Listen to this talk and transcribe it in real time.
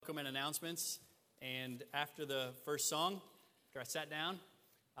welcome and announcements. And after the first song, after I sat down,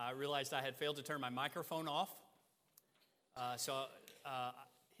 I realized I had failed to turn my microphone off. So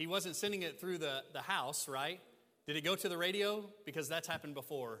he wasn't sending it through the house, right? Did it go to the radio? Because that's happened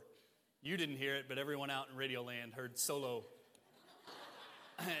before. You didn't hear it, but everyone out in Radio Land heard solo.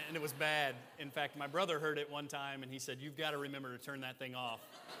 And it was bad. In fact, my brother heard it one time, and he said, "You've got to remember to turn that thing off."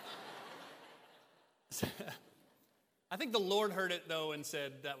 I think the Lord heard it, though, and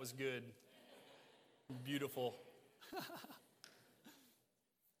said, "That was good. Beautiful." Do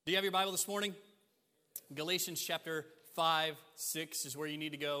you have your Bible this morning? Galatians chapter 5, 6 is where you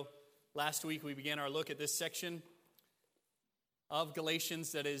need to go. Last week, we began our look at this section of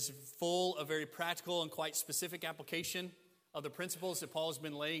Galatians that is full of very practical and quite specific application of the principles that Paul has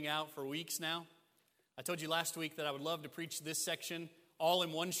been laying out for weeks now. I told you last week that I would love to preach this section all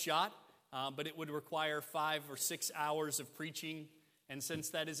in one shot, but it would require 5 or 6 hours of preaching. And since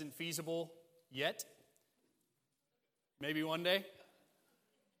that isn't feasible yet, maybe one day,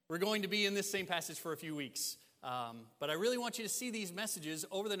 we're going to be in this same passage for a few weeks. But I really want you to see these messages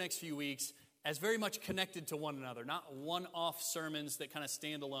over the next few weeks as very much connected to one another, not one-off sermons that kind of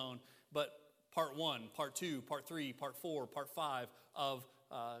stand alone, but part 1, part 2, part 3, part 4, part 5 of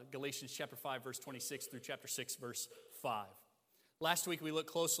Galatians chapter 5, verse 26 through chapter 6, verse 5. Last week we looked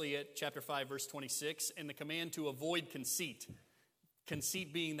closely at chapter 5, verse 26 and the command to avoid conceit.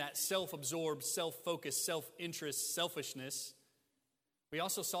 Conceit being that self-absorbed, self-focused, self-interest, selfishness. We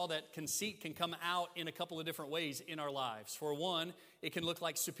also saw that conceit can come out in a couple of different ways in our lives. For one, it can look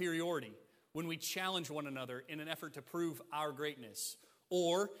like superiority when we challenge one another in an effort to prove our greatness.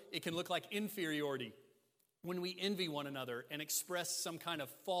 Or it can look like inferiority when we envy one another and express some kind of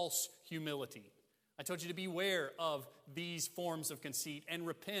false humility. I told you to beware of these forms of conceit and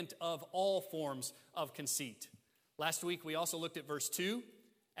repent of all forms of conceit. Last week, we also looked at verse 2.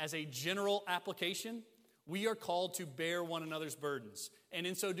 As a general application, we are called to bear one another's burdens. And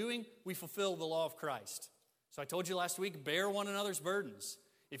in so doing, we fulfill the law of Christ. So I told you last week, bear one another's burdens.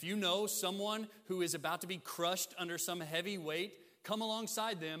 If you know someone who is about to be crushed under some heavy weight, come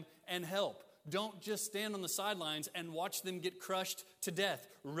alongside them and help. Don't just stand on the sidelines and watch them get crushed to death.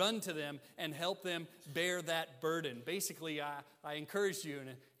 Run to them and help them bear that burden. Basically, I encouraged you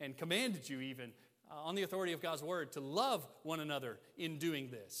and commanded you even on the authority of God's word to love one another in doing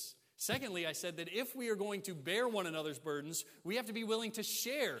this. Secondly, I said that if we are going to bear one another's burdens, we have to be willing to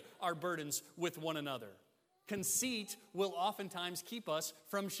share our burdens with one another. Conceit will oftentimes keep us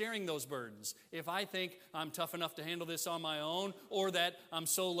from sharing those burdens. If I think I'm tough enough to handle this on my own, or that I'm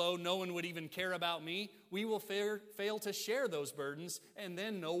so low no one would even care about me, we will fail to share those burdens, and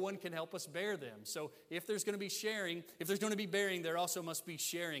then no one can help us bear them. So if there's going to be sharing, if there's going to be bearing, there also must be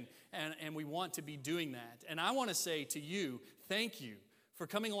sharing, and we want to be doing that. And I want to say to you, thank you for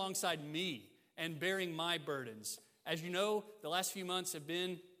coming alongside me and bearing my burdens. As you know, the last few months have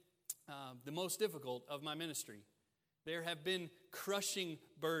been the most difficult of my ministry. There have been crushing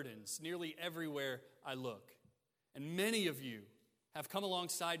burdens nearly everywhere I look. And many of you have come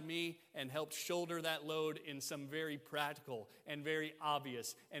alongside me and helped shoulder that load in some very practical and very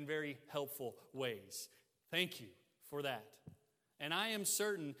obvious and very helpful ways. Thank you for that. And I am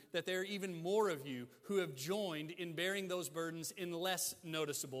certain that there are even more of you who have joined in bearing those burdens in less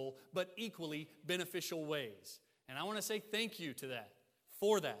noticeable but equally beneficial ways. And I want to say thank you to that.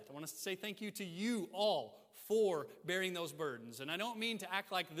 For that. I want to say thank you to you all for bearing those burdens. And I don't mean to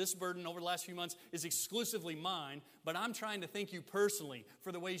act like this burden over the last few months is exclusively mine, but I'm trying to thank you personally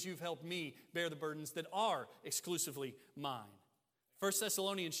for the ways you've helped me bear the burdens that are exclusively mine. 1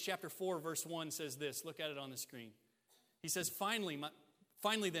 Thessalonians chapter 4, verse 1 says this. Look at it on the screen. He says, Finally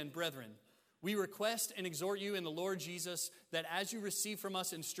then, brethren, we request and exhort you in the Lord Jesus that as you receive from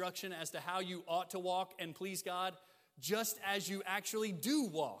us instruction as to how you ought to walk and please God, just as you actually do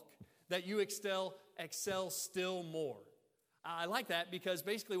walk, that you excel still more. I like that because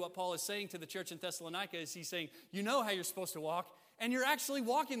basically what Paul is saying to the church in Thessalonica is he's saying, you know how you're supposed to walk, and you're actually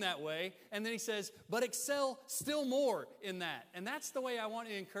walking that way. And then he says, but excel still more in that. And that's the way I want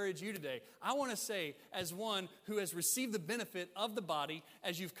to encourage you today. I want to say, as one who has received the benefit of the body,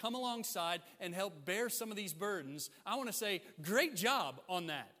 as you've come alongside and helped bear some of these burdens, I want to say, great job on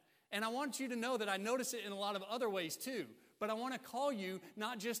that. And I want you to know that I notice it in a lot of other ways too. But I want to call you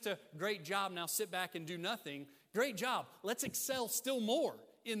not just a great job, now sit back and do nothing. Great job. Let's excel still more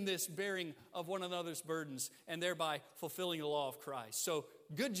in this bearing of one another's burdens and thereby fulfilling the law of Christ. So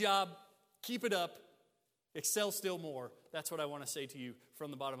good job. Keep it up. Excel still more. That's what I want to say to you from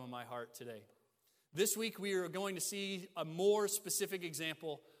the bottom of my heart today. This week we are going to see a more specific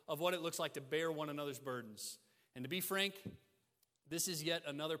example of what it looks like to bear one another's burdens. And to be frank, This is yet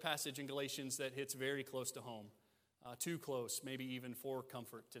another passage in Galatians that hits very close to home, too close, maybe even for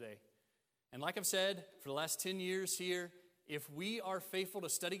comfort today. And like I've said, for the last 10 years here, if we are faithful to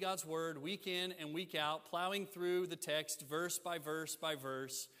study God's Word week in and week out, plowing through the text verse by verse by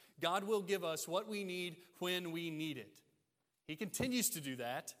verse, God will give us what we need when we need it. He continues to do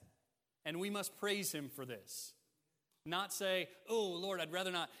that, and we must praise Him for this. Not say, oh, Lord, I'd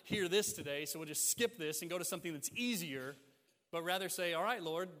rather not hear this today, so we'll just skip this and go to something that's easier, but rather say, all right,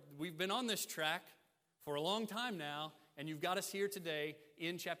 Lord, we've been on this track for a long time now, and you've got us here today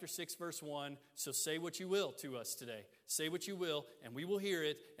in chapter 6, verse 1, so say what you will to us today. Say what you will, and we will hear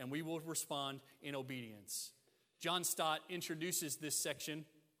it, and we will respond in obedience. John Stott introduces this section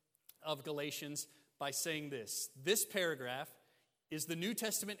of Galatians by saying this. This paragraph is the New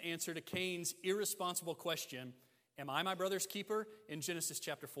Testament answer to Cain's irresponsible question, am I my brother's keeper? In Genesis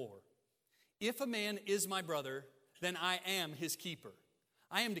chapter 4. If a man is my brother, then I am his keeper.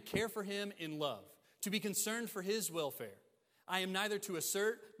 I am to care for him in love, to be concerned for his welfare. I am neither to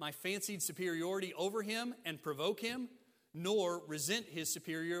assert my fancied superiority over him and provoke him, nor resent his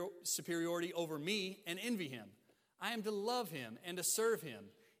superiority over me and envy him. I am to love him and to serve him.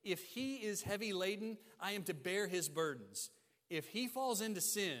 If he is heavy laden, I am to bear his burdens. If he falls into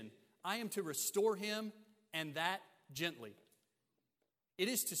sin, I am to restore him, and that gently. It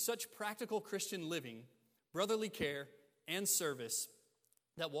is to such practical Christian living, brotherly care, and service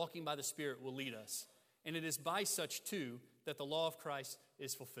that walking by the Spirit will lead us. And it is by such, too, that the law of Christ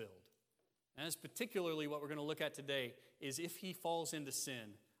is fulfilled. And that's particularly what we're going to look at today, is if he falls into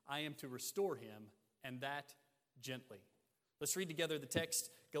sin, I am to restore him, and that gently. Let's read together the text,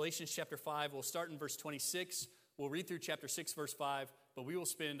 Galatians chapter 5. We'll start in verse 26. We'll read through chapter 6, verse 5, but we will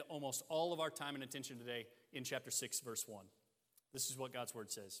spend almost all of our time and attention today in chapter 6, verse 1. This is what God's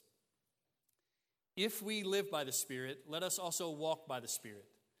word says. If we live by the Spirit, let us also walk by the Spirit.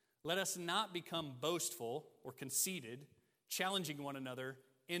 Let us not become boastful or conceited, challenging one another,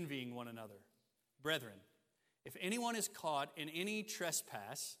 envying one another. Brethren, if anyone is caught in any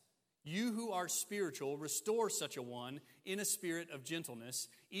trespass, you who are spiritual, restore such a one in a spirit of gentleness,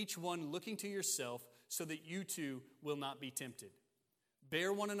 each one looking to yourself, so that you too will not be tempted.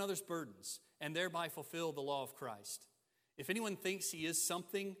 Bear one another's burdens, and thereby fulfill the law of Christ. If anyone thinks he is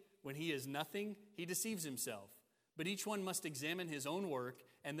something when he is nothing, he deceives himself. But each one must examine his own work,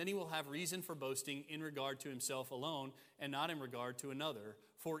 and then he will have reason for boasting in regard to himself alone, and not in regard to another,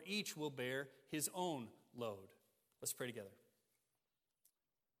 for each will bear his own load. Let's pray together.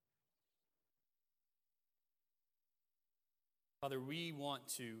 Father, we want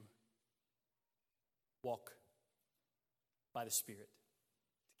to walk by the Spirit,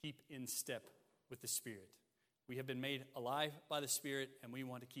 to keep in step with the Spirit. We have been made alive by the Spirit, and we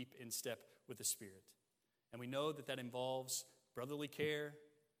want to keep in step with the Spirit. And we know that that involves brotherly care,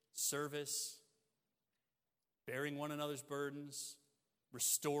 service, bearing one another's burdens,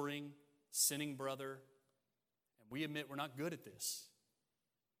 restoring sinning brother. And we admit we're not good at this.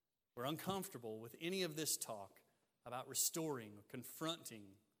 We're uncomfortable with any of this talk about restoring or confronting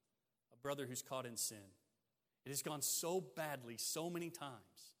a brother who's caught in sin. It has gone so badly so many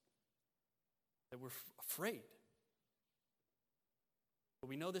times that we're afraid. But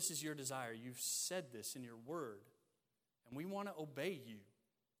we know this is your desire. You've said this in your word, and we want to obey you.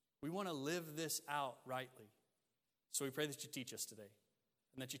 We want to live this out rightly. So we pray that you teach us today,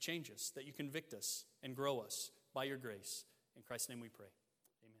 and that you change us, that you convict us and grow us by your grace. In Christ's name we pray.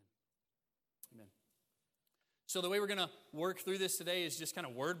 Amen. Amen. So the way we're going to work through this today is just kind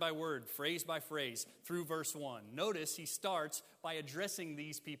of word by word, phrase by phrase, through verse 1. Notice he starts by addressing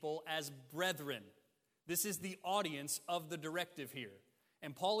these people as brethren. This is the audience of the directive here.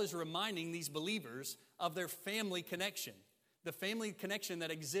 And Paul is reminding these believers of their family connection, the family connection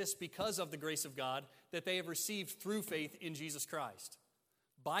that exists because of the grace of God that they have received through faith in Jesus Christ.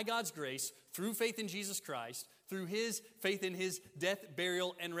 By God's grace, through faith in Jesus Christ, through his faith in his death,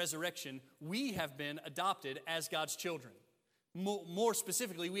 burial, and resurrection, we have been adopted as God's children. More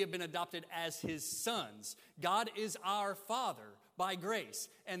specifically, we have been adopted as his sons. God is our Father by grace,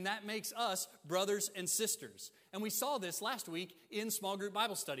 and that makes us brothers and sisters. And we saw this last week in small group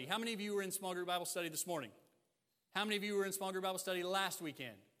Bible study. How many of you were in small group Bible study this morning? How many of you were in small group Bible study last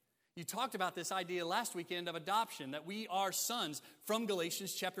weekend? You talked about this idea last weekend of adoption, that we are sons from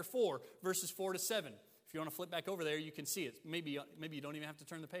Galatians chapter 4, verses 4 to 7. If you want to flip back over there, you can see it. Maybe you don't even have to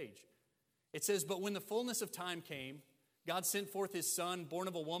turn the page. It says, "But when the fullness of time came, God sent forth his Son, born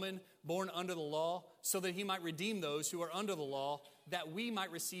of a woman, born under the law, so that he might redeem those who are under the law, that we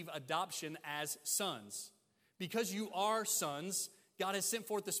might receive adoption as sons. Because you are sons, God has sent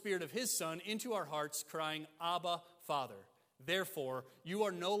forth the Spirit of his Son into our hearts, crying, 'Abba, Father.' Therefore, you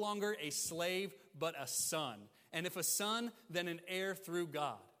are no longer a slave, but a son. And if a son, then an heir through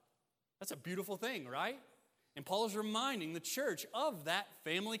God. That's a beautiful thing, right? And Paul is reminding the church of that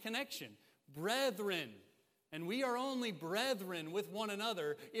family connection. Brethren. And we are only brethren with one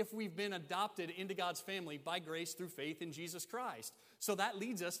another if we've been adopted into God's family by grace through faith in Jesus Christ. So that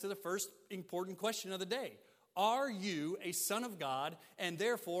leads us to the first important question of the day. Are you a son of God and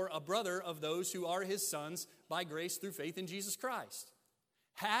therefore a brother of those who are his sons by grace through faith in Jesus Christ?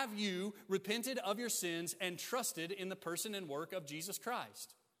 Have you repented of your sins and trusted in the person and work of Jesus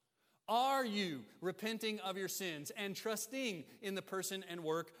Christ? Are you repenting of your sins and trusting in the person and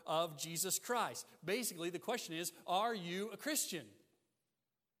work of Jesus Christ? Basically, the question is, are you a Christian?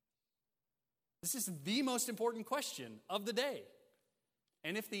 This is the most important question of the day.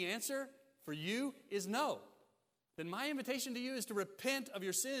 And if the answer for you is no, then my invitation to you is to repent of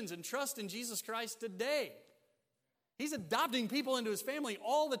your sins and trust in Jesus Christ today. He's adopting people into his family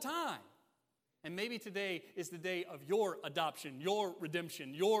all the time. And maybe today is the day of your adoption, your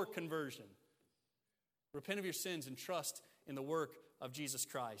redemption, your conversion. Repent of your sins and trust in the work of Jesus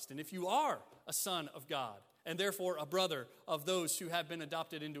Christ. And if you are a son of God and therefore a brother of those who have been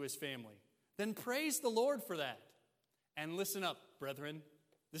adopted into his family, then praise the Lord for that. And listen up, brethren.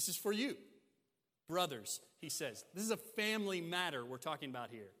 This is for you. Brothers, he says. This is a family matter we're talking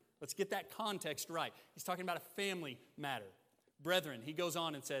about here. Let's get that context right. He's talking about a family matter. Brethren, he goes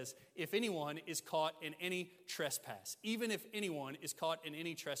on and says, if anyone is caught in any trespass, even if anyone is caught in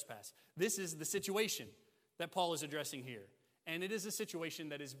any trespass. This is the situation that Paul is addressing here. And it is a situation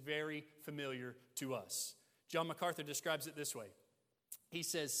that is very familiar to us. John MacArthur describes it this way. He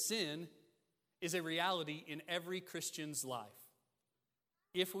says, sin is a reality in every Christian's life.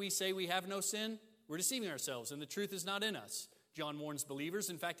 If we say we have no sin, we're deceiving ourselves and the truth is not in us. John warns believers.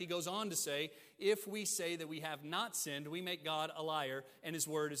 In fact, he goes on to say, if we say that we have not sinned, we make God a liar and his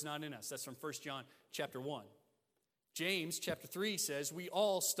word is not in us. That's from 1 John chapter 1. James chapter 3 says, we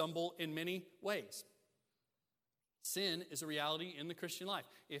all stumble in many ways. Sin is a reality in the Christian life.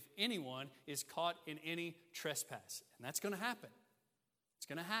 If anyone is caught in any trespass, and that's going to happen. It's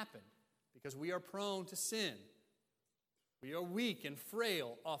going to happen because we are prone to sin. We are weak and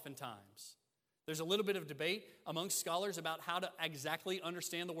frail oftentimes. There's a little bit of debate amongst scholars about how to exactly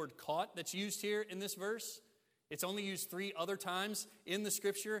understand the word caught that's used here in this verse. It's only used 3 other times in the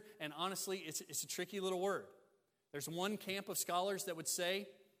scripture, and honestly, it's a tricky little word. There's one camp of scholars that would say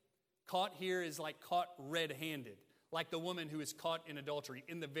caught here is like caught red-handed, like the woman who is caught in adultery,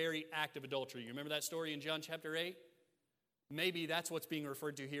 in the very act of adultery. You remember that story in John chapter 8? Maybe that's what's being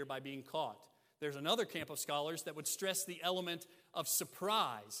referred to here by being caught. There's another camp of scholars that would stress the element of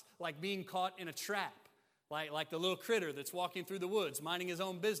surprise, like being caught in a trap, like the little critter that's walking through the woods, minding his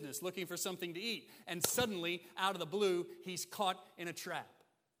own business, looking for something to eat, and suddenly, out of the blue, he's caught in a trap.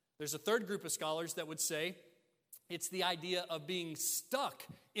 There's a third group of scholars that would say it's the idea of being stuck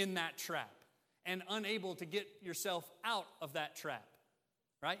in that trap and unable to get yourself out of that trap,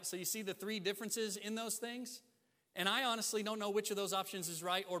 right? So you see the 3 differences in those things? And I honestly don't know which of those options is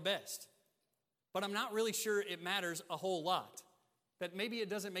right or best. But I'm not really sure it matters a whole lot. That maybe it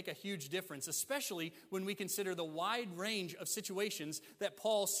doesn't make a huge difference, especially when we consider the wide range of situations that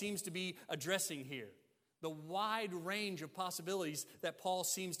Paul seems to be addressing here. The wide range of possibilities that Paul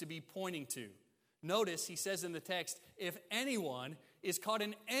seems to be pointing to. Notice he says in the text, if anyone is caught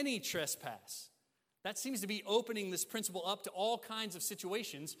in any trespass. That seems to be opening this principle up to all kinds of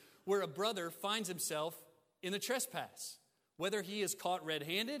situations where a brother finds himself in the trespass. Whether he is caught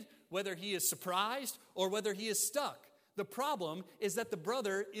red-handed, whether he is surprised, or whether he is stuck. The problem is that the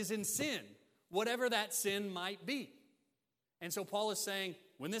brother is in sin, whatever that sin might be. And so Paul is saying,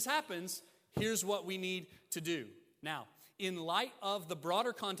 when this happens, here's what we need to do. Now, in light of the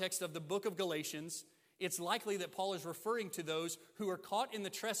broader context of the book of Galatians, it's likely that Paul is referring to those who are caught in the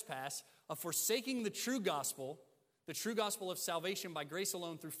trespass of forsaking the true gospel of salvation by grace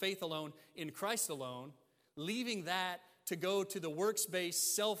alone, through faith alone, in Christ alone, leaving that to go to the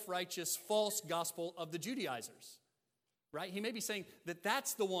works-based, self-righteous, false gospel of the Judaizers, right? He may be saying that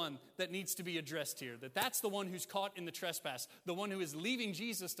that's the one that needs to be addressed here, that that's the one who's caught in the trespass, the one who is leaving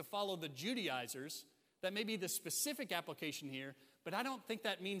Jesus to follow the Judaizers. That may be the specific application here, but I don't think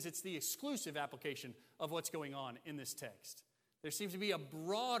that means it's the exclusive application of what's going on in this text. There seems to be a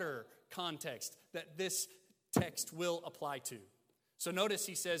broader context that this text will apply to. So notice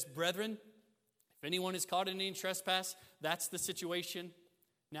he says, brethren, if anyone is caught in any trespass, that's the situation.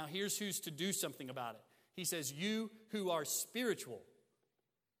 Now here's who's to do something about it. He says, you who are spiritual.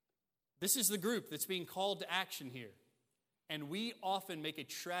 This is the group that's being called to action here. And we often make a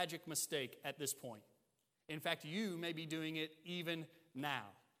tragic mistake at this point. In fact, you may be doing it even now.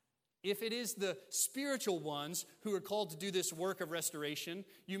 If it is the spiritual ones who are called to do this work of restoration,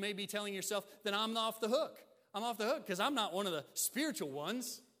 you may be telling yourself, then I'm off the hook. I'm off the hook because I'm not one of the spiritual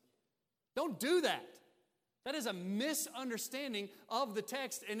ones. Don't do that. That is a misunderstanding of the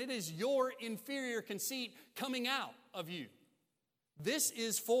text, and it is your inferior conceit coming out of you. This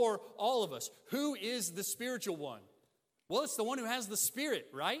is for all of us. Who is the spiritual one? Well, it's the one who has the Spirit,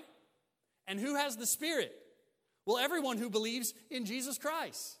 right? And who has the Spirit? Well, everyone who believes in Jesus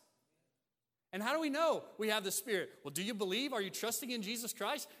Christ. And how do we know we have the Spirit? Well, do you believe? Are you trusting in Jesus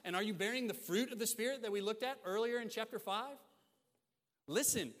Christ? And are you bearing the fruit of the Spirit that we looked at earlier in chapter 5?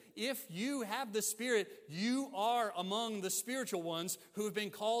 Listen, if you have the Spirit, you are among the spiritual ones who have been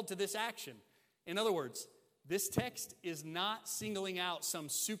called to this action. In other words, this text is not singling out some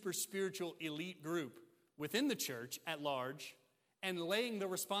super spiritual elite group within the church at large and laying the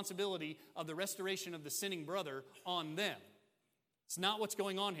responsibility of the restoration of the sinning brother on them. It's not what's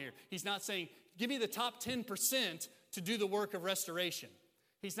going on here. He's not saying, give me the top 10% to do the work of restoration.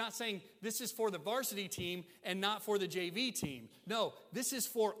 He's not saying this is for the varsity team and not for the JV team. No, this is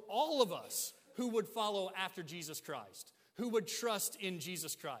for all of us who would follow after Jesus Christ, who would trust in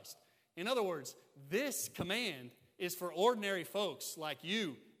Jesus Christ. In other words, this command is for ordinary folks like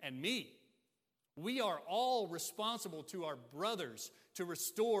you and me. We are all responsible to our brothers to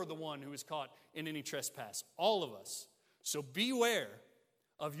restore the one who is caught in any trespass. All of us. So beware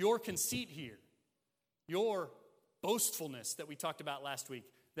of your conceit here, your boastfulness that we talked about last week,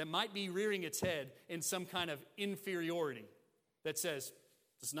 that might be rearing its head in some kind of inferiority that says,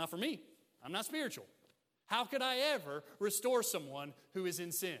 this is not for me. I'm not spiritual. How could I ever restore someone who is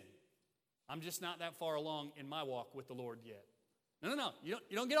in sin? I'm just not that far along in my walk with the Lord yet. No. You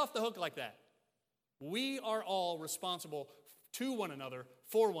don't get off the hook like that. We are all responsible to one another,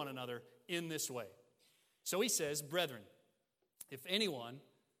 for one another in this way. So he says, brethren, if anyone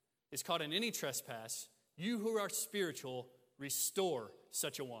is caught in any trespass, you who are spiritual, restore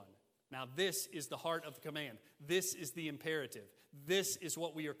such a one. Now this is the heart of the command. This is the imperative. This is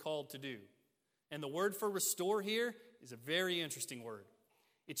what we are called to do. And the word for restore here is a very interesting word.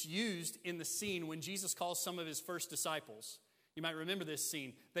 It's used in the scene when Jesus calls some of his first disciples. You might remember this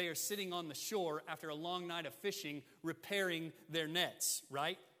scene. They are sitting on the shore after a long night of fishing, repairing their nets,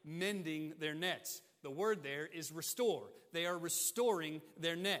 right? Mending their nets. The word there is restore. They are restoring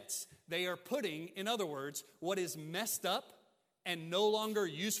their nets. They are putting, in other words, what is messed up and no longer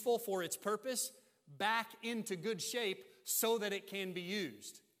useful for its purpose back into good shape so that it can be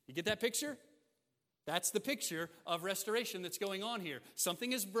used. You get that picture? That's the picture of restoration that's going on here.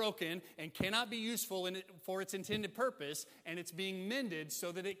 Something is broken and cannot be useful for its intended purpose, and it's being mended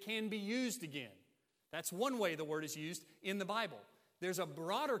so that it can be used again. That's one way the word is used in the Bible. There's a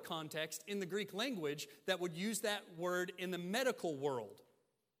broader context in the Greek language that would use that word in the medical world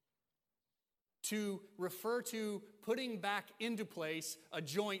to refer to putting back into place a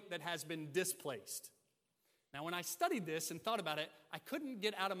joint that has been displaced. Now, when I studied this and thought about it, I couldn't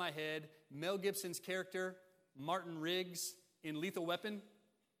get out of my head Mel Gibson's character, Martin Riggs, in Lethal Weapon.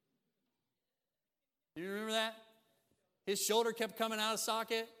 Do you remember that? His shoulder kept coming out of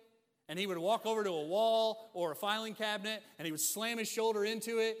socket, and he would walk over to a wall or a filing cabinet, and he would slam his shoulder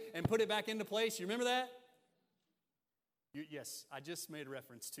into it and put it back into place. You remember that? Yes, I just made a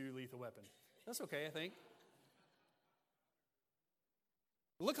reference to Lethal Weapon. That's okay, I think.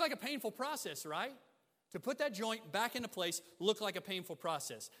 It looked like a painful process, right? To put that joint back into place looked like a painful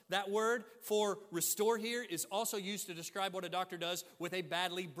process. That word for restore here is also used to describe what a doctor does with a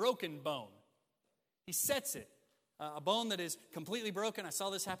badly broken bone. He sets it. A bone that is completely broken. I saw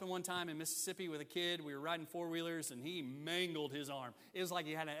this happen one time in Mississippi with a kid. We were riding four-wheelers, and he mangled his arm. It was like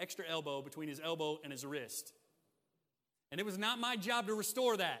he had an extra elbow between his elbow and his wrist. And it was not my job to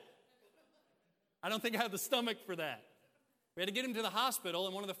restore that. I don't think I have the stomach for that. We had to get him to the hospital,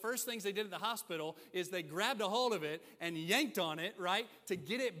 and one of the first things they did at the hospital is they grabbed a hold of it and yanked on it, right, to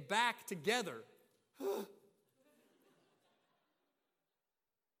get it back together.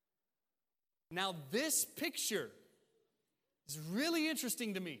 Now, this picture is really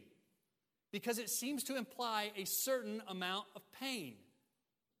interesting to me because it seems to imply a certain amount of pain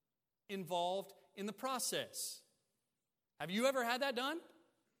involved in the process. Have you ever had that done?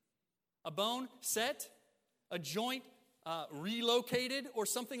 A bone set? A joint relocated or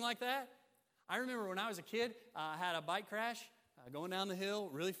something like that? I remember when I was a kid, I had a bike crash going down the hill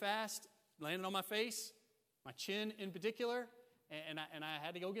really fast, landed on my face, my chin in particular, and I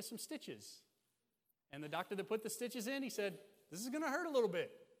had to go get some stitches. And the doctor that put the stitches in, he said, this is going to hurt a little bit.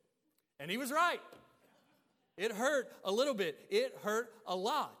 And he was right. It hurt a little bit. It hurt a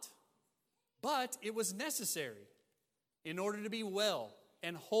lot. but it was necessary in order to be well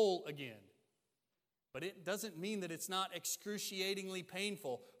and whole again. But it doesn't mean that it's not excruciatingly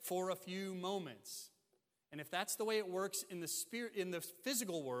painful for a few moments. And if that's the way it works in the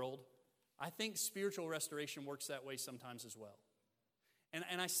physical world, I think spiritual restoration works that way sometimes as well.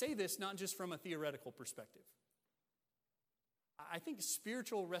 And I say this not just from a theoretical perspective. I think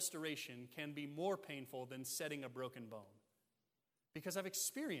spiritual restoration can be more painful than setting a broken bone, because I've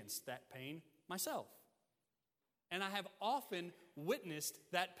experienced that pain myself. And I have often witnessed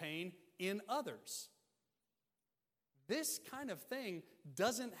that pain in others. This kind of thing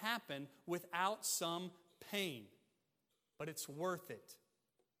doesn't happen without some pain, but it's worth it.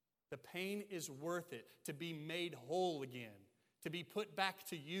 The pain is worth it to be made whole again, to be put back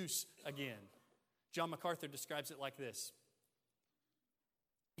to use again. John MacArthur describes it like this.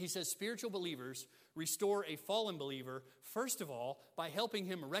 He says, spiritual believers restore a fallen believer, first of all, by helping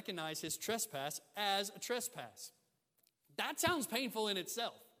him recognize his trespass as a trespass. That sounds painful in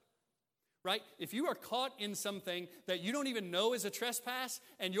itself, right? If you are caught in something that you don't even know is a trespass,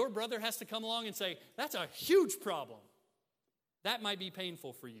 and your brother has to come along and say, that's a huge problem, that might be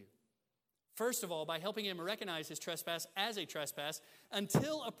painful for you. First of all, by helping him recognize his trespass as a trespass,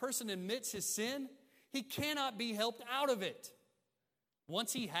 until a person admits his sin, he cannot be helped out of it.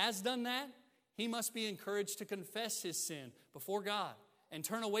 Once he has done that, he must be encouraged to confess his sin before God and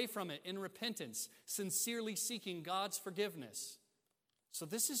turn away from it in repentance, sincerely seeking God's forgiveness. So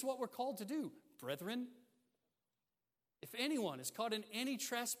this is what we're called to do, brethren. If anyone is caught in any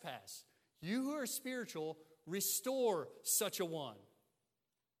trespass, you who are spiritual, restore such a one.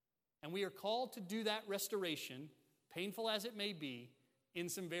 And we are called to do that restoration, painful as it may be, in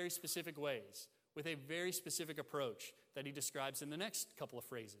some very specific ways, with a very specific approach that he describes in the next couple of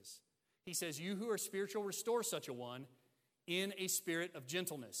phrases. He says, you who are spiritual, restore such a one in a spirit of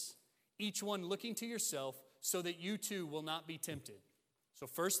gentleness, each one looking to yourself so that you too will not be tempted. So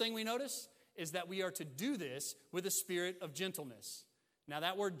first thing we notice is that we are to do this with a spirit of gentleness. Now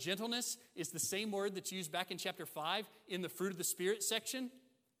that word gentleness is the same word that's used back in chapter 5 in the fruit of the Spirit section.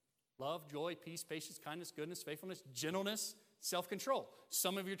 Love, joy, peace, patience, kindness, goodness, faithfulness, gentleness, self-control.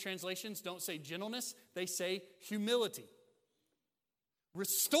 Some of your translations don't say gentleness, they say humility.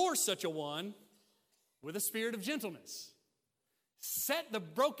 Restore such a one with a spirit of gentleness. Set the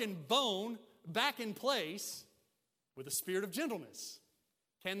broken bone back in place with a spirit of gentleness.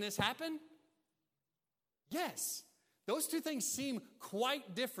 Can this happen? Yes. Those two things seem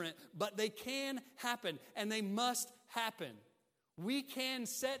quite different, but they can happen, and they must happen. We can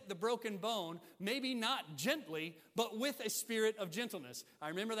set the broken bone, maybe not gently, but with a spirit of gentleness. I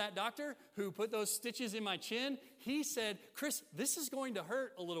remember that doctor who put those stitches in my chin. He said, Chris, this is going to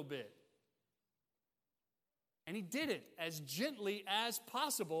hurt a little bit. And he did it as gently as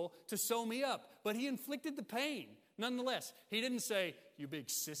possible to sew me up. But he inflicted the pain nonetheless. He didn't say, you big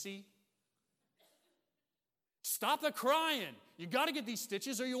sissy, stop the crying. You got to get these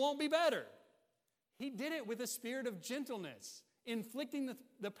stitches or you won't be better. He did it with a spirit of gentleness, inflicting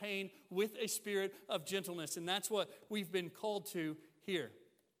the pain with a spirit of gentleness. And that's what we've been called to here.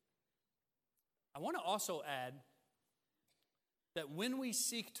 I want to also add that when we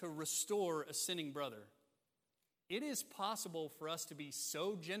seek to restore a sinning brother, it is possible for us to be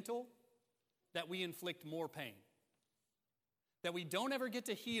so gentle that we inflict more pain. That we don't ever get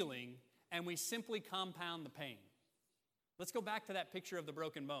to healing and we simply compound the pain. Let's go back to that picture of the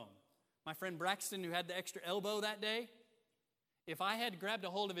broken bone. My friend Braxton, who had the extra elbow that day, if I had grabbed a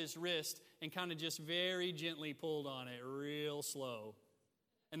hold of his wrist and kind of just very gently pulled on it real slow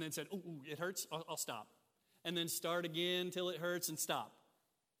and then said, ooh, it hurts, I'll stop. And then start again till it hurts and stop.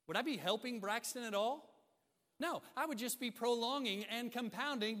 Would I be helping Braxton at all? No, I would just be prolonging and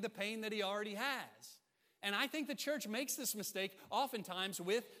compounding the pain that he already has. And I think the church makes this mistake oftentimes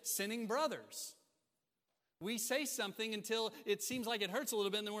with sinning brothers. We say something until it seems like it hurts a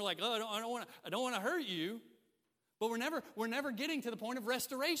little bit, and then we're like, oh, I don't want to hurt you. But we're never getting to the point of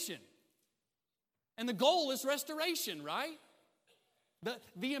restoration. And the goal is restoration, right?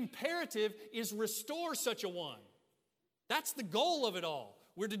 The imperative is restore such a one. That's the goal of it all.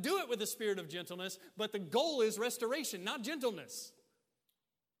 We're to do it with a spirit of gentleness, but the goal is restoration, not gentleness.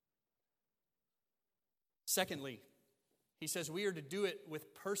 Secondly, he says we are to do it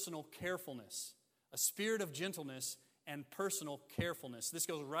with personal carefulness, a spirit of gentleness and personal carefulness. This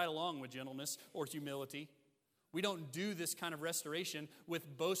goes right along with gentleness or humility. We don't do this kind of restoration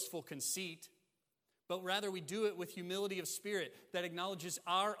with boastful conceit, but rather we do it with humility of spirit that acknowledges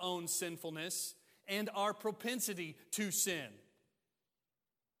our own sinfulness and our propensity to sin.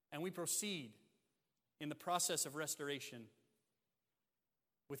 And we proceed in the process of restoration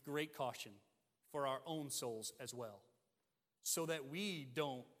with great caution. for our own souls as well, so that we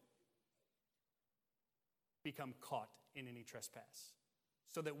don't become caught in any trespass,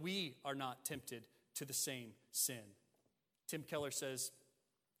 so that we are not tempted to the same sin. Tim Keller says,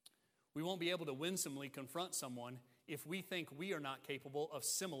 we won't be able to winsomely confront someone if we think we are not capable of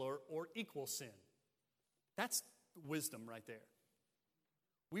similar or equal sin. That's wisdom right there.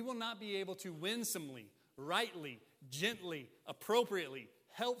 We will not be able to winsomely, rightly, gently, appropriately,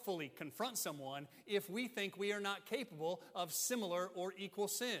 helpfully confront someone if we think we are not capable of similar or equal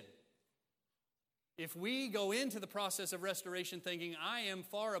sin. If we go into the process of restoration thinking, I am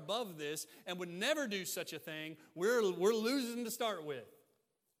far above this and would never do such a thing, we're losing to start with.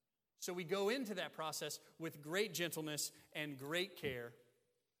 So we go into that process with great gentleness and great care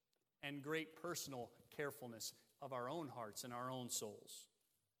and great personal carefulness of our own hearts and our own souls.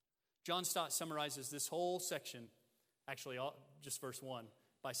 John Stott summarizes this whole section, actually just verse 1,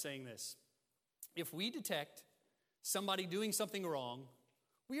 by saying this. If we detect somebody doing something wrong,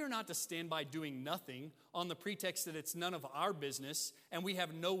 we are not to stand by doing nothing on the pretext that it's none of our business and we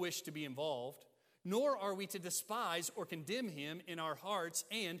have no wish to be involved, nor are we to despise or condemn him in our hearts,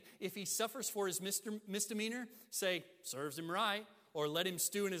 and if he suffers for his misdemeanor, say, serves him right, or let him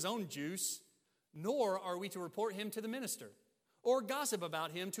stew in his own juice, nor are we to report him to the minister, or gossip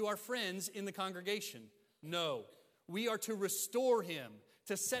about him to our friends in the congregation. No, we are to restore him,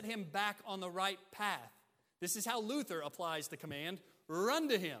 to set him back on the right path. This is how Luther applies the command, run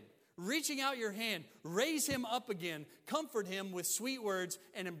to him, reaching out your hand, raise him up again, comfort him with sweet words,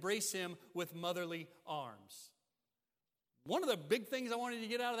 and embrace him with motherly arms. One of the big things I wanted you to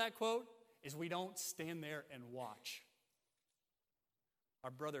get out of that quote is we don't stand there and watch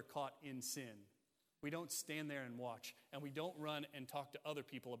our brother caught in sin. We don't stand there and watch, and we don't run and talk to other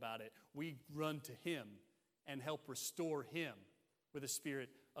people about it. We run to him and help restore him with a spirit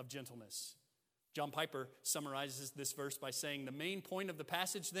of gentleness. John Piper summarizes this verse by saying, the main point of the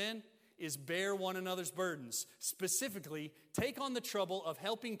passage then is bear one another's burdens. Specifically, take on the trouble of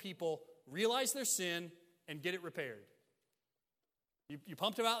helping people realize their sin and get it repaired. You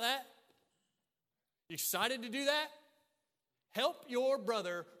pumped about that? You excited to do that? Help your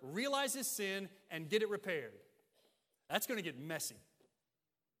brother realize his sin and get it repaired. That's going to get messy.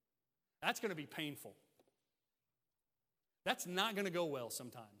 That's going to be painful. That's not going to go well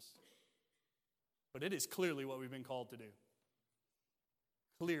sometimes. But it is clearly what we've been called to do.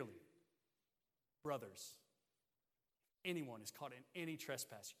 Clearly. Brothers, anyone is caught in any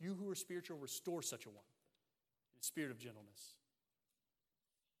trespass, you who are spiritual, restore such a one in a spirit of gentleness.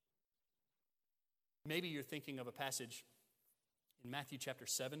 Maybe you're thinking of a passage in Matthew chapter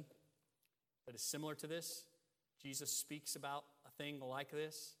 7 that is similar to this. Jesus speaks about a thing like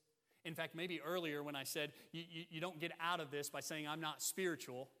this. In fact, maybe earlier when I said you don't get out of this by saying I'm not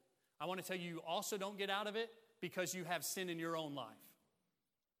spiritual, I want to tell you also don't get out of it because you have sin in your own life.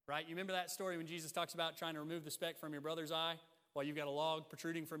 Right? You remember that story when Jesus talks about trying to remove the speck from your brother's eye while you've got a log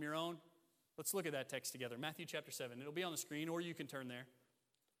protruding from your own? Let's look at that text together. Matthew chapter 7. It'll be on the screen or you can turn there.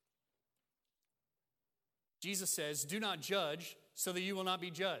 Jesus says, do not judge so that you will not be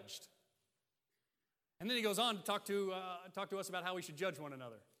judged. And then he goes on to talk to us about how we should judge one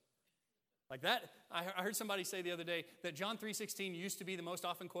another. Like that, I heard somebody say the other day that John 3:16 used to be the most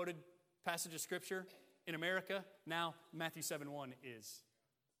often quoted passage of Scripture in America. Now Matthew 7:1 is.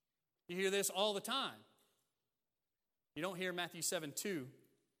 You hear this all the time. You don't hear Matthew 7:2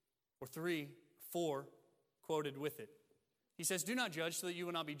 or 3, 4 quoted with it. He says, do not judge so that you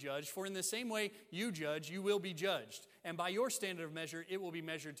will not be judged, for in the same way you judge, you will be judged. And by your standard of measure, it will be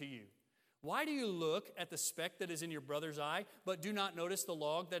measured to you. Why do you look at the speck that is in your brother's eye, but do not notice the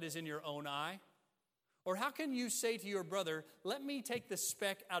log that is in your own eye? Or how can you say to your brother, let me take the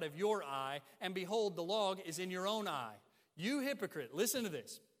speck out of your eye, and behold, the log is in your own eye? You hypocrite, listen to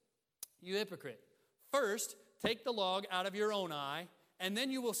this. You hypocrite. First, take the log out of your own eye, and then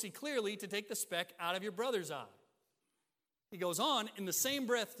you will see clearly to take the speck out of your brother's eye. He goes on in the same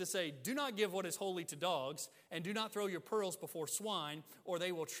breath to say, do not give what is holy to dogs, and do not throw your pearls before swine, or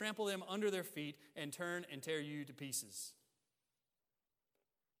they will trample them under their feet and turn and tear you to pieces.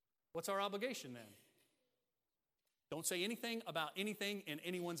 What's our obligation then? Don't say anything about anything in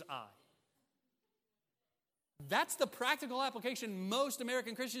anyone's eye. That's the practical application most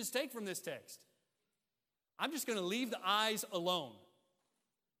American Christians take from this text. I'm just going to leave the eyes alone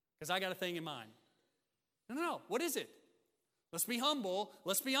because I got a thing in mind. No. What is it? Let's be humble.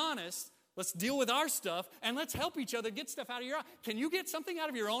 Let's be honest. Let's deal with our stuff, and let's help each other get stuff out of your eye. Can you get something out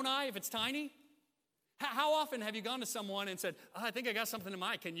of your own eye if it's tiny? How often have you gone to someone and said, I think I got something in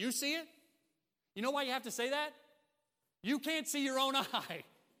my eye. Can you see it? You know why you have to say that? You can't see your own eye.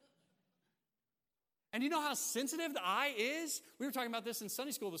 And you know how sensitive the eye is? We were talking about this in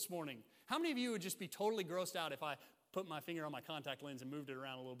Sunday school this morning. How many of you would just be totally grossed out if I put my finger on my contact lens and moved it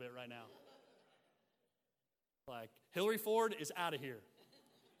around a little bit right now? Like, Hillary Ford is out of here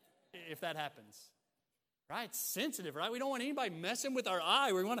if that happens. Right? It's sensitive, right? We don't want anybody messing with our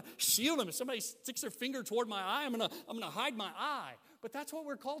eye. We want to shield them. If somebody sticks their finger toward my eye, I'm gonna hide my eye. But that's what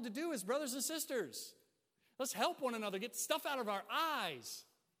we're called to do as brothers and sisters. Let's help one another, get stuff out of our eyes.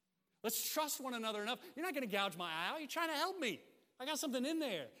 Let's trust one another enough. You're not going to gouge my eye out. You're trying to help me. I got something in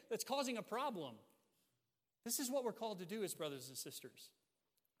there that's causing a problem. This is what we're called to do as brothers and sisters.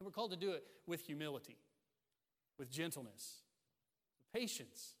 And we're called to do it with humility, with gentleness, with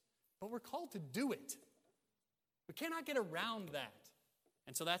patience. But we're called to do it. We cannot get around that.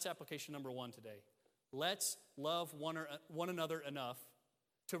 And so that's application number 1 today. Let's love one another enough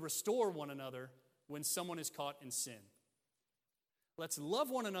to restore one another when someone is caught in sin. Let's love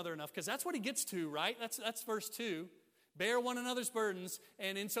one another enough, because that's what he gets to, right? That's verse 2. Bear one another's burdens,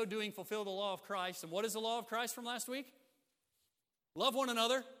 and in so doing fulfill the law of Christ. And what is the law of Christ from last week? Love one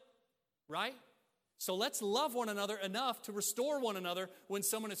another, right? So let's love one another enough to restore one another when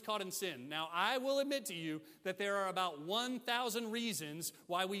someone is caught in sin. Now, I will admit to you that there are about 1,000 reasons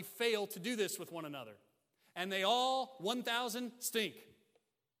why we fail to do this with one another. And they all, 1,000, stink.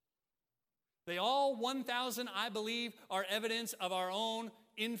 They all, 1,000, I believe, are evidence of our own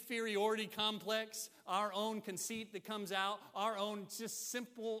inferiority complex, our own conceit that comes out, our own just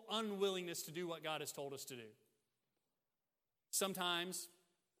simple unwillingness to do what God has told us to do. Sometimes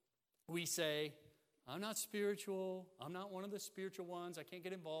we say, I'm not spiritual. I'm not one of the spiritual ones. I can't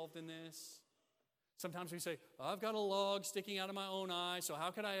get involved in this. Sometimes we say, I've got a log sticking out of my own eye, so how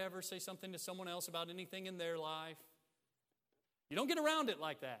could I ever say something to someone else about anything in their life? You don't get around it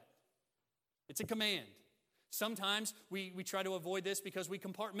like that. It's a command. Sometimes we try to avoid this because we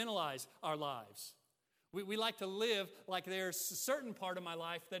compartmentalize our lives. We like to live like there's a certain part of my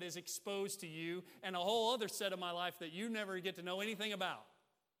life that is exposed to you and a whole other set of my life that you never get to know anything about.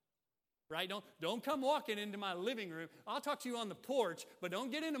 Right? Don't come walking into my living room. I'll talk to you on the porch, but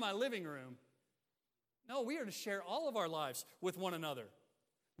don't get into my living room. No, we are to share all of our lives with one another.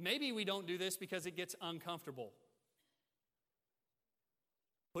 Maybe we don't do this because it gets uncomfortable.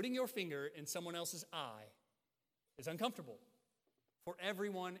 Putting your finger in someone else's eye is uncomfortable for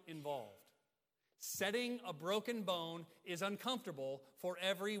everyone involved. Setting a broken bone is uncomfortable for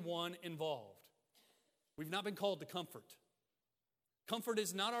everyone involved. We've not been called to comfort. Comfort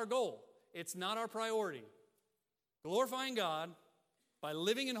is not our goal. It's not our priority. Glorifying God by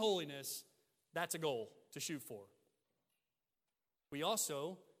living in holiness, that's a goal to shoot for. We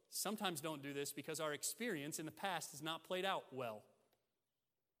also sometimes don't do this because our experience in the past has not played out well.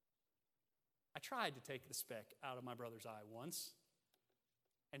 I tried to take the speck out of my brother's eye once,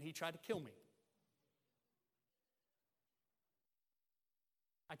 and he tried to kill me.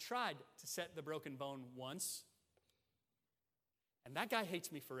 I tried to set the broken bone once, and that guy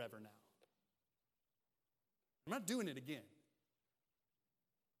hates me forever now. I'm not doing it again.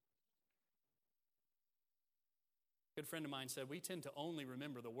 A good friend of mine said, we tend to only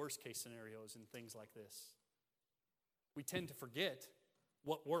remember the worst case scenarios in things like this. We tend to forget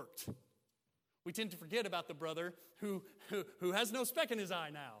what worked. We tend to forget about the brother who has no speck in his eye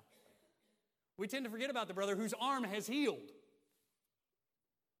now. We tend to forget about the brother whose arm has healed.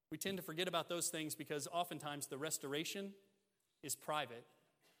 We tend to forget about those things because oftentimes the restoration is private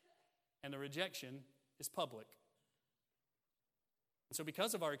and the rejection is public. And so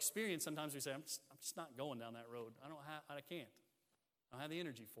because of our experience, sometimes we say, I'm just not going down that road. I can't. I don't have the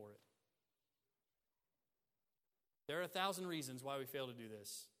energy for it. There are 1,000 reasons why we fail to do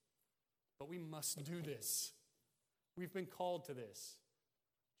this. But we must do this. We've been called to this.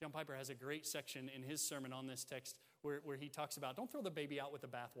 John Piper has a great section in his sermon on this text where he talks about, don't throw the baby out with the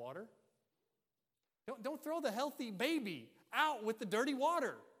bathwater. Don't throw the healthy baby out with the dirty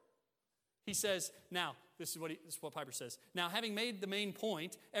water. He says, now, this is what Piper says. Now, having made the main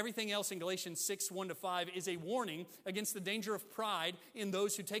point, everything else in Galatians 6, 1-5 is a warning against the danger of pride in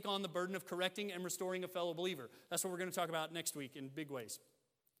those who take on the burden of correcting and restoring a fellow believer. That's what we're going to talk about next week in big ways.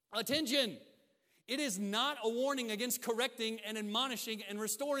 Attention! It is not a warning against correcting and admonishing and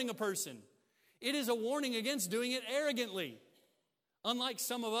restoring a person. It is a warning against doing it arrogantly. Unlike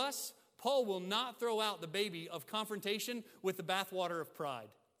some of us, Paul will not throw out the baby of confrontation with the bathwater of pride.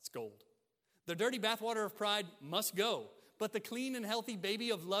 It's gold. The dirty bathwater of pride must go, but the clean and healthy baby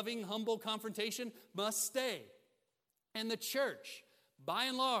of loving, humble confrontation must stay. And the church, by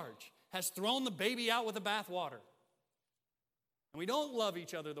and large, has thrown the baby out with the bathwater. And we don't love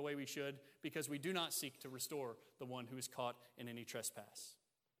each other the way we should because we do not seek to restore the one who is caught in any trespass.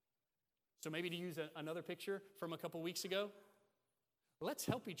 So maybe to use another picture from a couple weeks ago, let's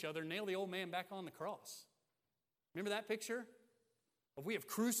help each other nail the old man back on the cross. Remember that picture? Of we have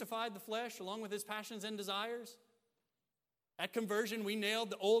crucified the flesh along with his passions and desires. At conversion, we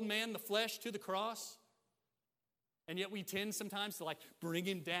nailed the old man, the flesh, to the cross. And yet we tend sometimes to bring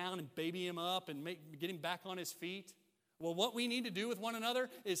him down and baby him up and get him back on his feet. Well, what we need to do with one another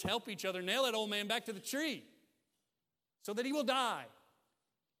is help each other nail that old man back to the tree so that he will die.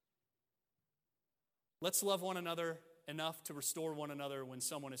 Let's love one another enough to restore one another when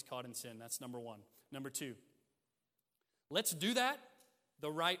someone is caught in sin. That's number one. Number two, let's do that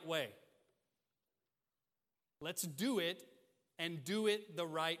the right way. Let's do it and do it the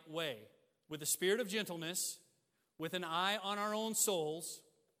right way. With a spirit of gentleness, with an eye on our own souls,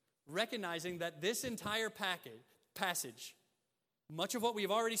 recognizing that this entire passage, much of what we've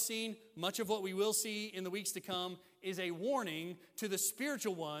already seen, much of what we will see in the weeks to come, is a warning to the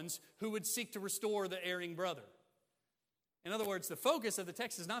spiritual ones who would seek to restore the erring brother. In other words, the focus of the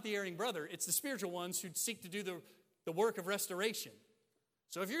text is not the erring brother, it's the spiritual ones who seek to do the work of restoration.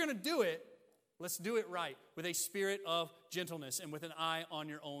 So if you're going to do it, let's do it right, with a spirit of gentleness and with an eye on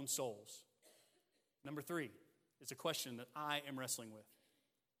your own souls. Number three is a question that I am wrestling with.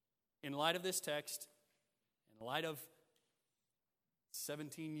 In light of this text, in light of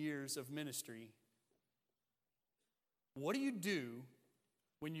 17 years of ministry, what do you do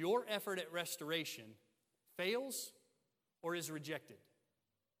when your effort at restoration fails or is rejected?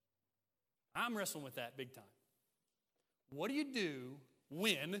 I'm wrestling with that big time. What do you do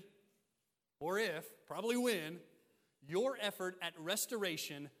when, or if, probably when, your effort at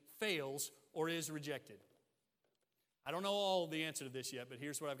restoration fails or is rejected? I don't know all the answer to this yet, but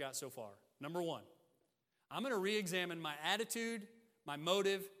here's what I've got so far. Number one, I'm going to re-examine my attitude, my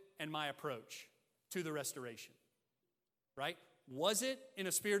motive, and my approach to the restoration. Right? Was it in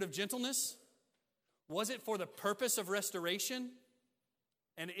a spirit of gentleness? Was it for the purpose of restoration?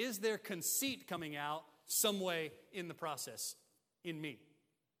 And is there conceit coming out some way in the process in me?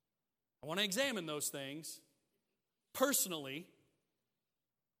 I want to examine those things personally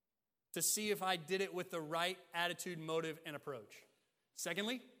to see if I did it with the right attitude, motive, and approach.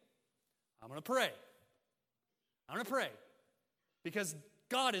 Secondly, I'm going to pray. I'm going to pray because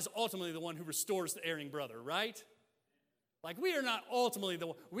God is ultimately the one who restores the erring brother, right? We are not ultimately the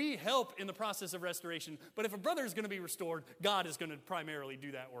one. We help in the process of restoration, but if a brother is going to be restored, God is going to primarily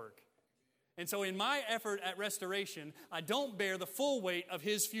do that work. And so in my effort at restoration, I don't bear the full weight of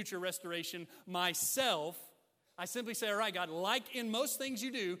his future restoration myself. I simply say, all right, God, like in most things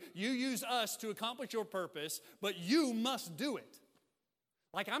you do, you use us to accomplish your purpose, but you must do it.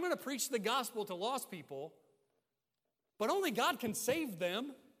 I'm going to preach the gospel to lost people, but only God can save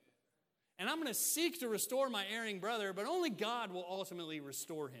them. And I'm going to seek to restore my erring brother, but only God will ultimately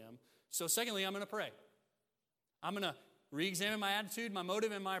restore him. So secondly, I'm going to pray. I'm going to re-examine my attitude, my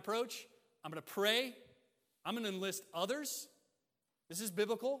motive, and my approach. I'm going to pray. I'm going to enlist others. This is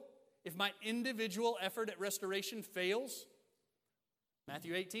biblical. If my individual effort at restoration fails,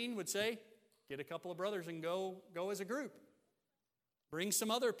 Matthew 18 would say, get a couple of brothers and go as a group. Bring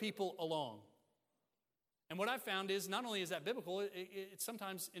some other people along. And what I've found is not only is that biblical, it's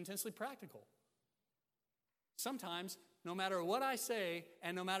sometimes intensely practical. Sometimes, no matter what I say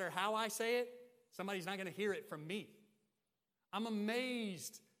and no matter how I say it, somebody's not going to hear it from me. I'm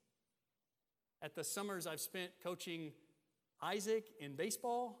amazed at the summers I've spent coaching Isaac in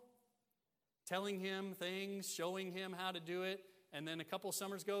baseball, telling him things, showing him how to do it. And then a couple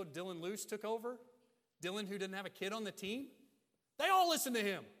summers ago, Dylan Luce took over. Dylan, who didn't have a kid on the team, they all listened to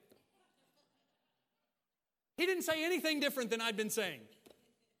him. He didn't say anything different than I'd been saying.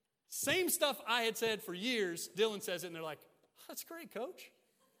 Same stuff I had said for years, Dylan says it, and they're like, that's great, coach.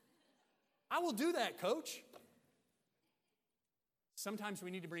 I will do that, coach. Sometimes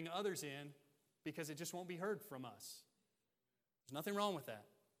we need to bring others in because it just won't be heard from us. There's nothing wrong with that.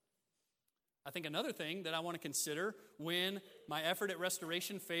 I think another thing that I want to consider when my effort at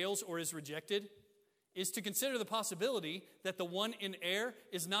restoration fails or is rejected is to consider the possibility that the one in error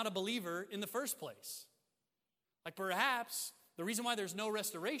is not a believer in the first place. Perhaps the reason why there's no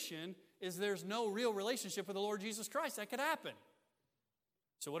restoration is there's no real relationship with the Lord Jesus Christ. That could happen.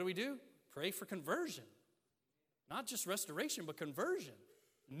 So what do? Pray for conversion. Not just restoration, but conversion.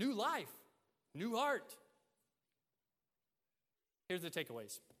 New life. New heart. Here's the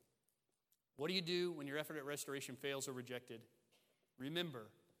takeaways. What do you do when your effort at restoration fails or rejected? Remember,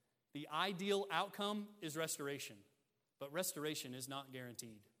 the ideal outcome is restoration, but restoration is not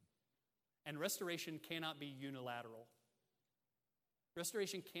guaranteed. And restoration cannot be unilateral.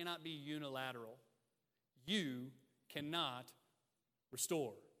 Restoration cannot be unilateral. You cannot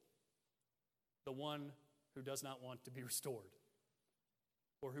restore. the one who does not want to be restored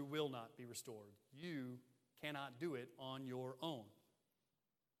or who will not be restored. You cannot do it on your own.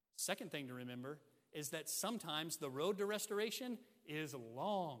 Second thing to remember is that sometimes the road to restoration is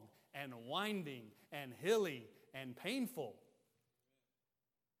long and winding and hilly and painful.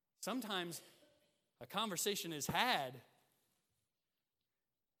 Sometimes a conversation is had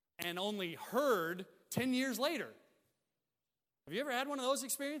and only heard 10 years later. Have you ever had one of those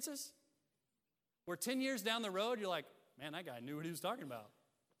experiences? Where 10 years down the road, you're like, man, that guy knew what he was talking about.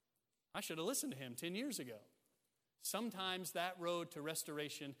 I should have listened to him 10 years ago. Sometimes that road to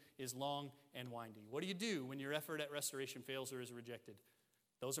restoration is long and windy. What do you do when your effort at restoration fails or is rejected?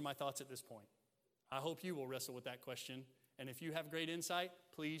 Those are my thoughts at this point. I hope you will wrestle with that question. And if you have great insight,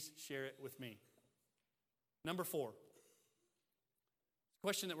 please share it with me. Number 4.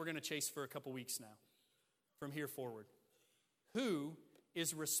 Question that we're going to chase for a couple weeks now, from here forward. Who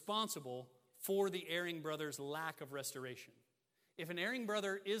is responsible for the erring brother's lack of restoration? If an erring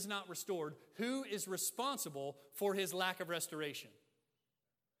brother is not restored, who is responsible for his lack of restoration?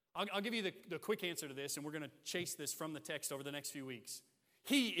 I'll give you the quick answer to this, and we're going to chase this from the text over the next few weeks.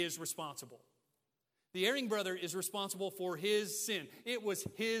 He is responsible. The erring brother is responsible for his sin. It was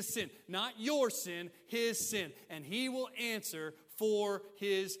his sin, not your sin, his sin. And he will answer for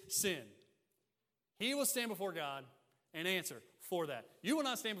his sin. He will stand before God and answer for that. You will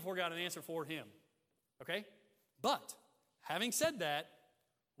not stand before God and answer for him. Okay? But, having said that,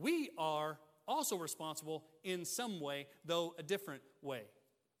 we are also responsible in some way, though a different way.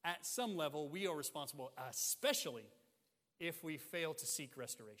 At some level, we are responsible, especially if we fail to seek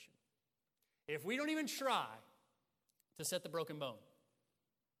restoration. If we don't even try to set the broken bone,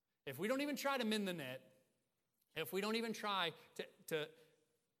 if we don't even try to mend the net, if we don't even try to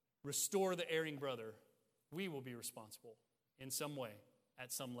restore the erring brother, we will be responsible in some way,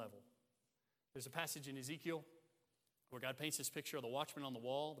 at some level. There's a passage in Ezekiel where God paints this picture of the watchman on the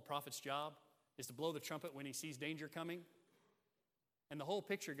wall. The prophet's job is to blow the trumpet when he sees danger coming. And the whole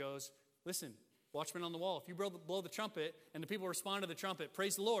picture goes, listen, watchman on the wall, if you blow the trumpet and the people respond to the trumpet,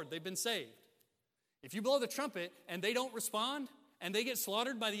 praise the Lord, they've been saved. If you blow the trumpet and they don't respond and they get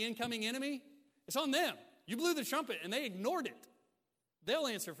slaughtered by the incoming enemy, it's on them. You blew the trumpet and they ignored it. They'll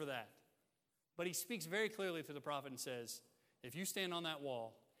answer for that. But he speaks very clearly to the prophet and says, if you stand on that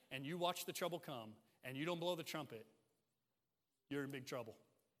wall and you watch the trouble come and you don't blow the trumpet, you're in big trouble.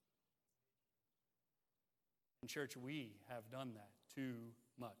 In church, we have done that too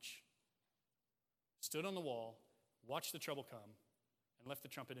much. Stood on the wall, watched the trouble come, and left the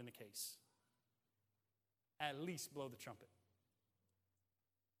trumpet in the case. At least blow the trumpet.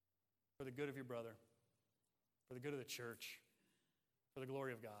 For the good of your brother, for the good of the church, for the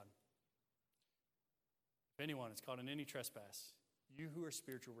glory of God. If anyone is caught in any trespass, you who are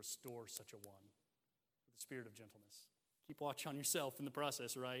spiritual, restore such a one with the spirit of gentleness. Keep watch on yourself in the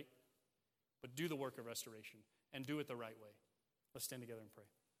process, right? But do the work of restoration and do it the right way. Let's stand together and pray.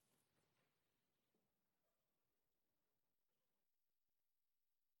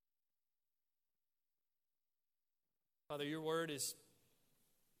 Father, your word it's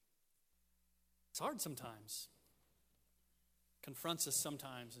hard sometimes. Confronts us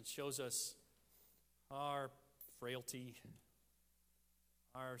sometimes and shows us our frailty,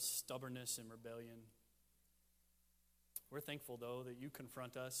 our stubbornness and rebellion. We're thankful, though, that you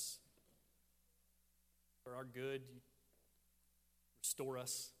confront us for our good. You restore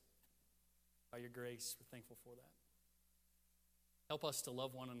us by your grace. We're thankful for that. Help us to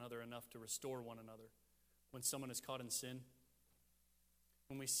love one another enough to restore one another when someone is caught in sin.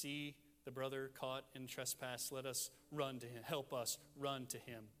 When we see the brother caught in trespass, let us run to him. Help us run to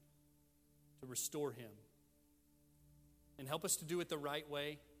him to restore him. And help us to do it the right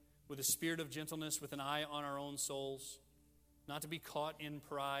way, with a spirit of gentleness, with an eye on our own souls, not to be caught in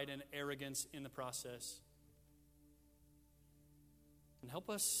pride and arrogance in the process. And help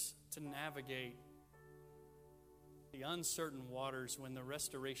us to navigate the uncertain waters when the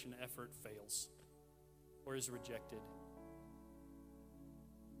restoration effort fails or is rejected.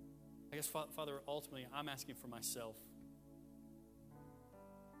 I guess, Father, ultimately, I'm asking for myself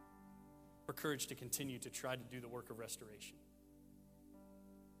for courage to continue to try to do the work of restoration.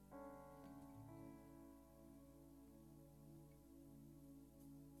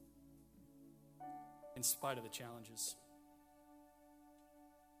 In spite of the challenges.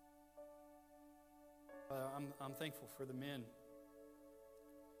 Father, I'm thankful for the men,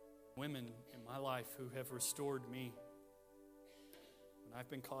 women in my life who have restored me when I've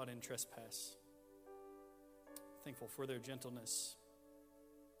been caught in trespass. Thankful for their gentleness,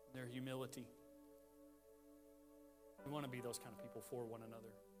 their humility. We want to be those kind of people for one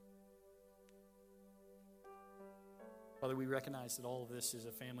another. Father, we recognize that all of this is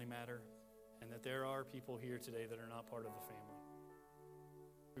a family matter and that there are people here today that are not part of the family.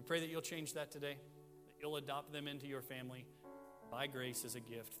 We pray that you'll change that today, that you'll adopt them into your family by grace as a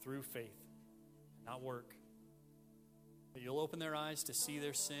gift through faith, not work. That you'll open their eyes to see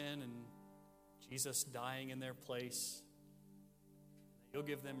their sin and Jesus dying in their place. That you'll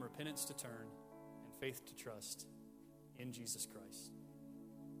give them repentance to turn and faith to trust in Jesus Christ.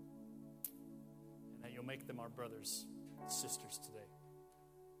 And that you'll make them our brothers and sisters today.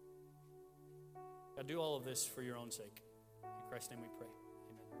 God, do all of this for your own sake. In Christ's name we pray.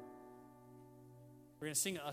 Amen. We're going to sing a